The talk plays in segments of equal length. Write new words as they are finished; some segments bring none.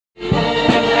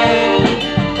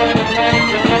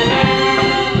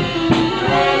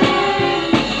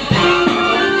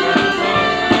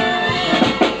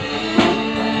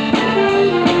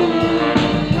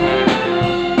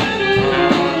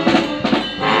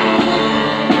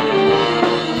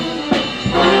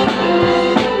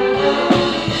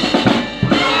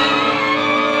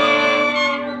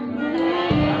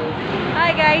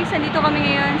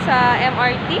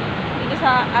party dito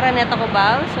sa Araneta,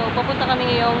 Cubao. So, papunta kami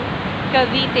ngayong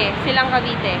Cavite, Silang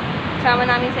Cavite. Kasama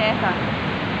namin si Esa.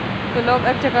 Tulog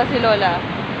at saka si Lola.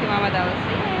 Si Mama daw.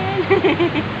 Ayan.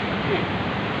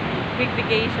 Big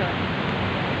vacation.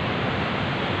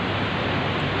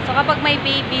 So, kapag may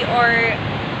baby or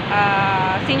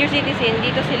senior citizen,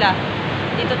 dito sila.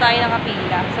 Dito tayo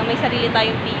nakapila. So, may sarili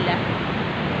tayong pila.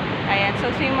 Ayan. So,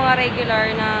 yung mga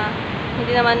regular na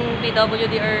hindi naman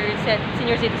PWD or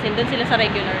senior citizen, doon sila sa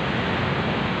regular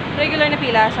na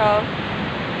pila. So,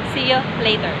 see you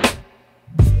later.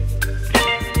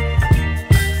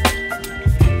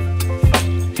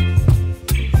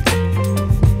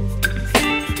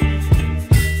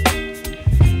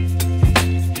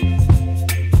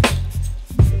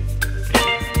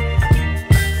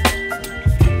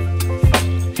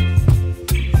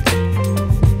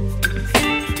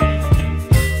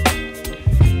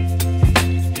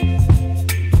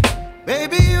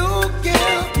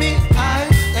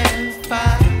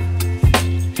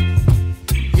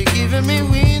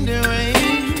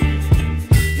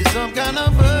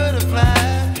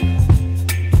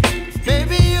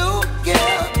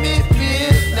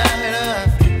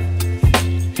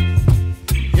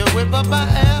 My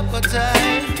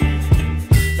appetite,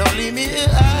 don't leave me here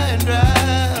high and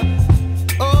dry.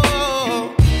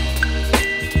 Oh,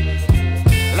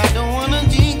 well, I don't wanna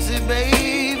jinx it,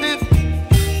 baby,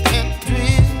 and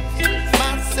twist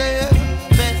myself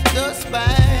at the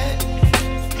spine.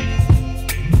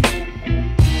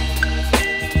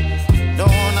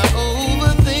 Don't wanna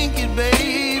overthink it,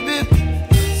 baby,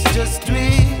 it's just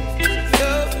twist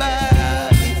your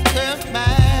body and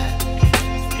mine.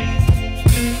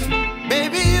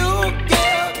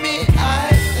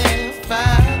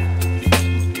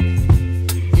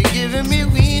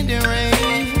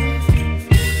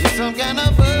 Some kind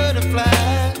of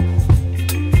butterfly,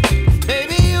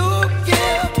 baby, you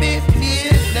give me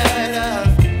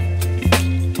midnight.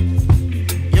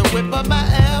 You whip up my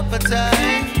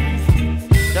appetite,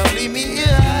 don't leave me here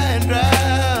high and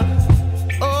dry.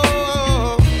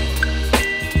 Oh,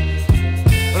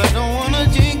 but I don't wanna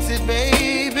jinx it,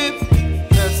 baby.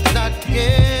 Let's not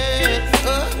get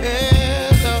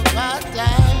ahead of my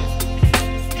time.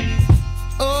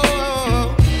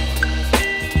 Oh,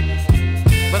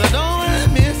 but I don't wanna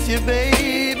miss you,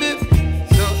 baby.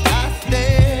 So I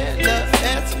stand up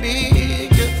and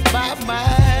speak my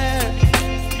mind.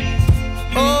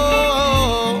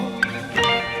 Oh,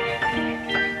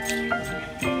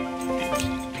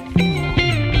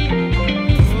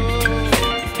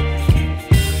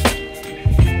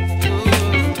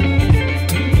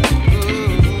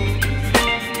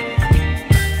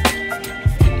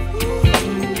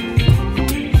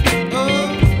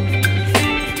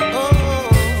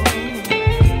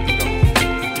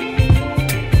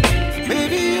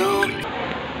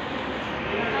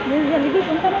 Jollibee,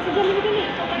 punta na si Jollibee dali.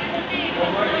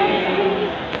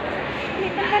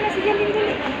 Punta na si Jollibee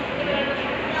dali.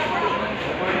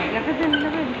 Lakad na,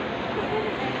 lakad.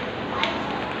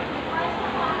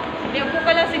 Hindi, upo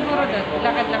ka lang siguro doon.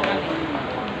 Lakad lang kami.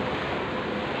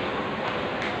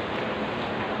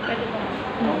 Pwede po.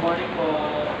 Good morning po.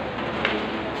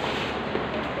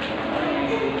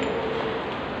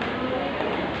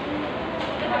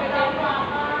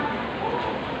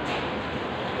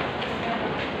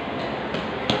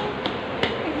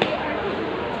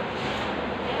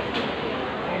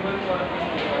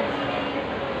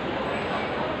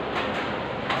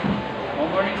 Good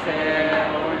morning, sir.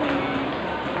 Good morning.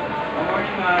 Good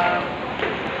morning, ma'am.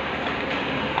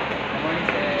 Good morning,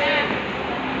 sir.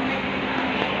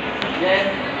 Yes.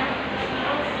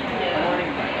 Good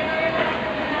morning, ma'am.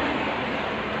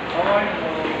 Good morning, po.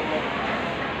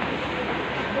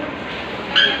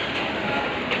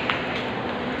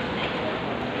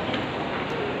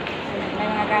 May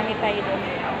mga gamit tayo doon.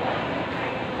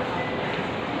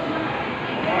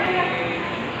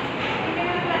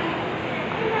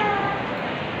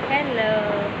 Hello.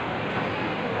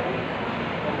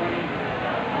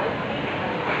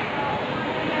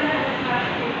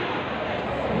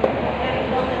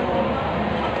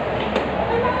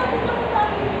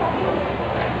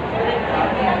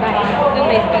 Doon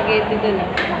may spaghetti doon.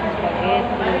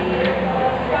 Spaghetti.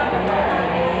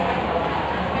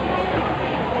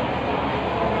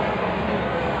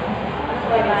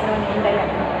 Ano ni Inday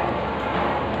yan?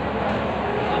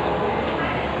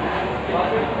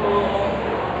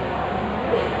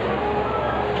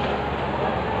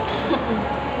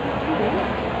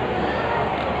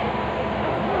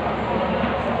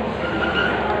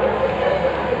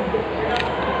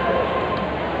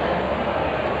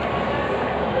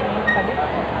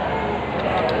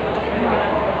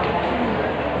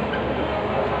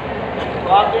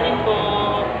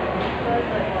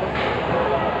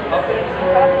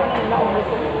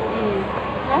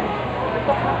 Ha?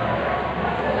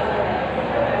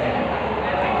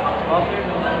 Water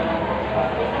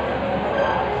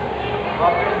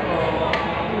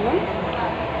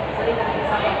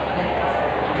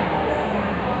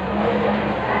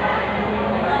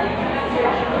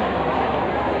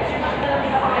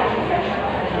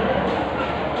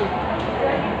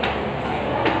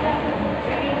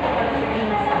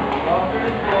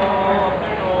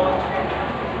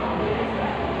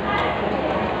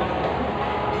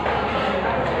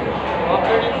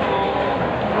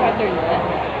na.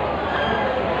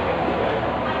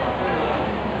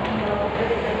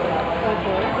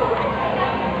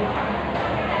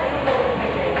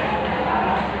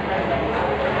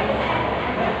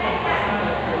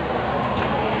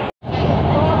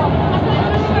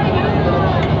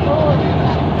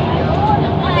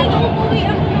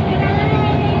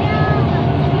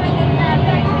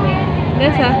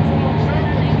 Nasa?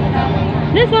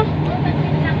 Nasa?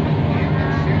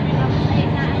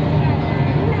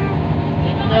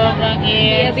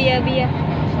 Bia, Bia.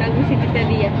 Tago si Tita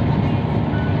Bia.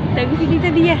 Tago si Tita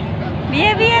Bia.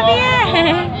 Bia.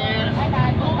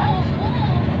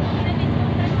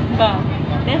 Ba?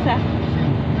 Nasa?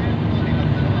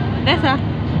 Nasa?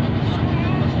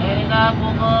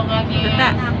 Tata.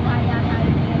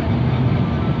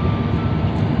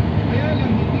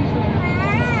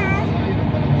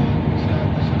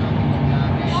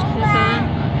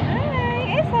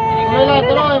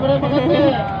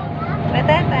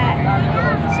 Matata.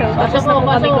 So, tapos na po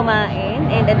kami kumain.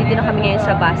 And andito na kami ngayon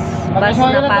sa bus. Bus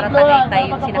na para Tagaytay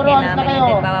yung sinakyan namin. And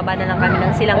then bababa na lang kami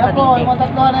ng Silang Cavite.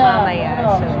 Mamaya.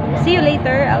 So, see you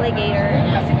later, alligator.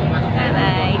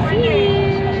 Bye-bye. See you.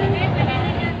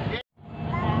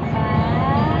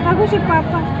 Tago si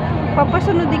Papa. Papa,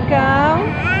 sunod ikaw.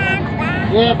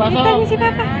 Yeah, pasok. Tago si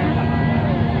Papa.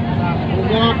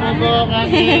 Pugo,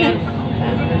 kaki.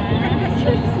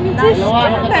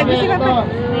 Tago si Papa.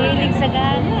 Mahilig sa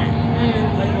gana.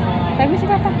 Tago si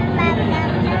Papa.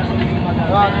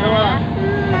 Dalawa.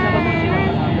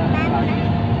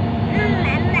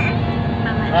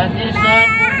 Kaki sa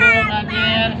pugo, kaki.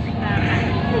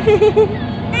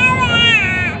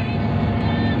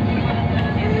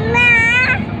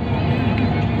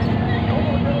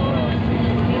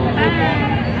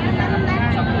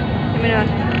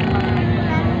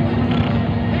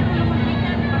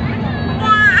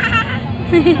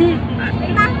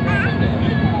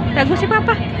 Tago si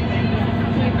Papa.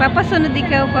 Papa, sunod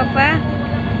ikaw, Papa.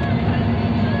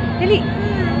 Dali.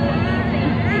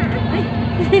 Ay,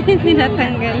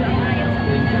 tinatanggal.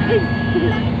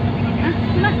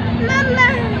 Mama.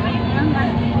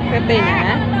 Patay na,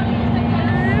 ha?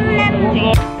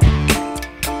 Sige.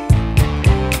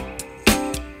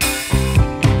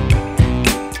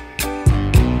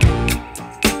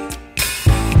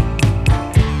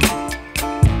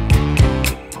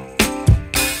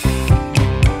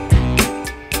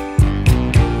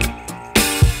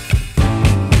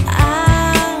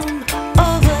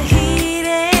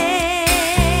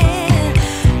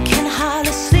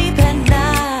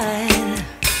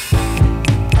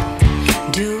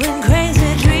 Doing crazy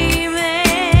dreaming.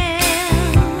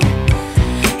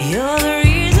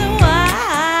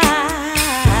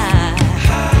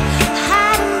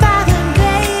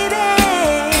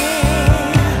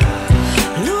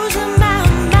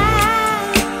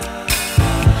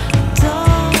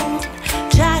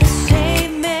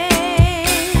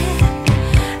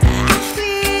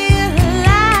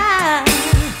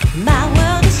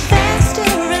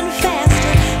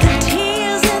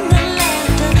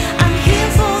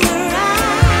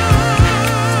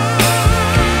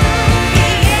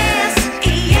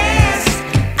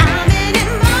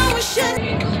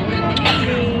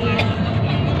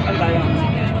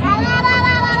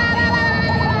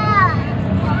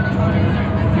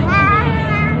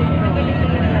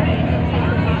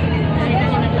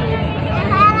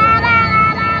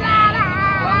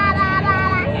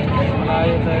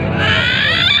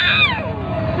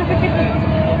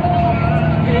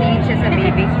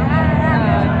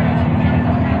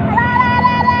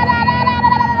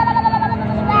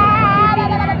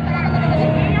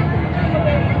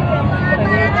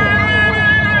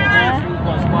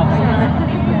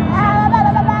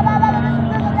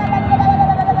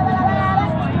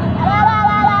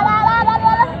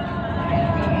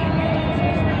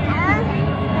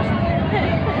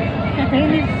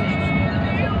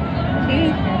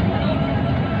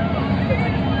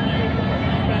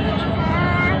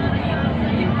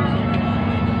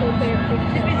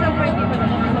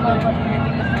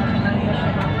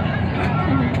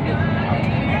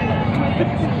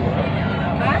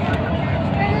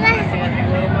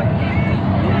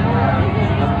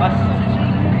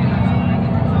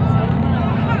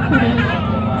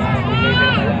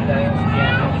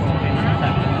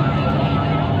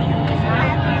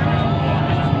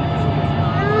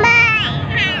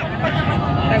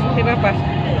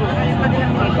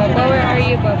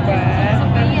 baba.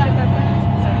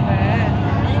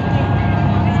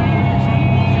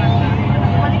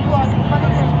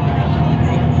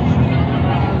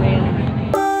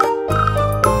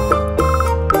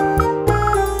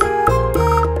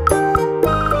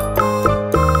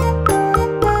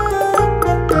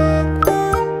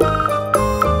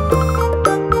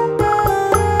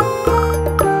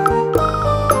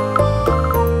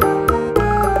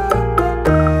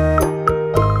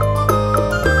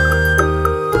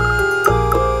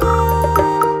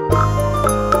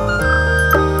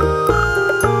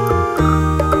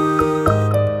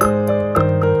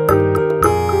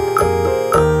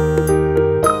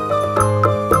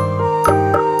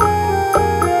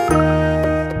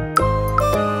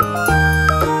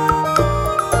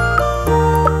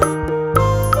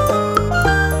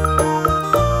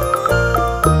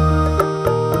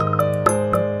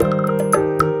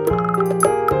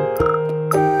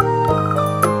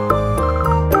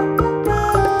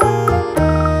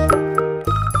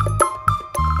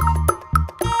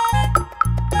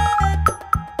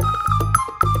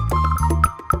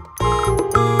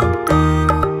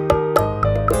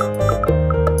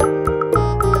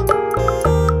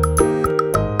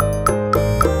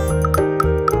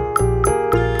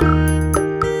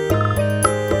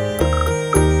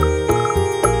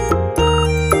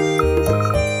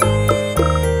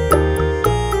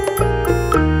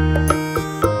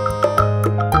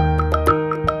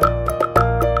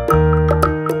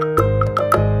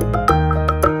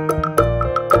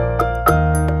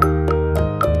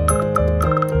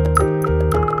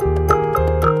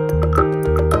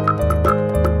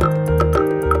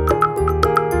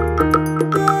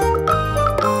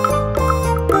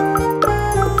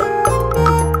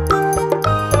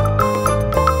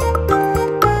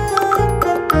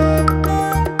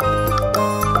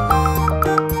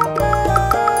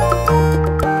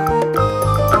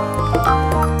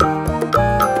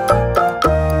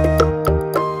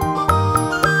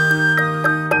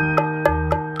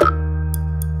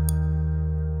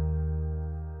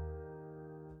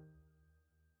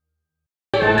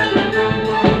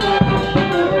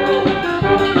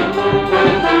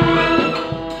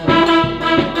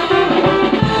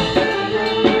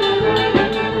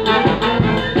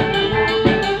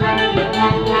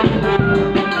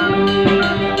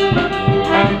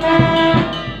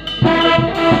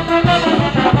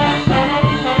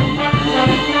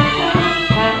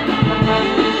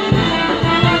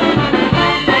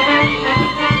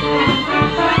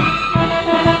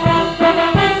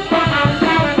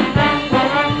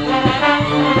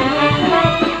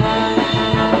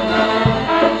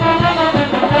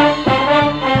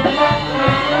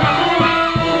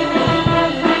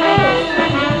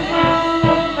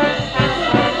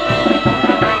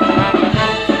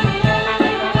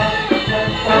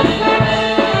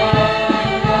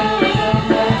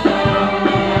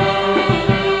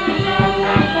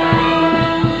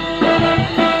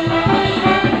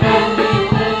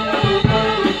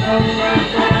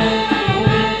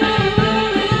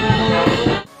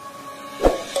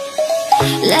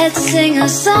 Let's sing a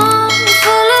song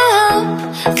full of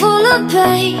hope, full of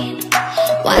pain.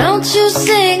 Why don't you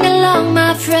sing along,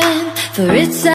 my friend? For it's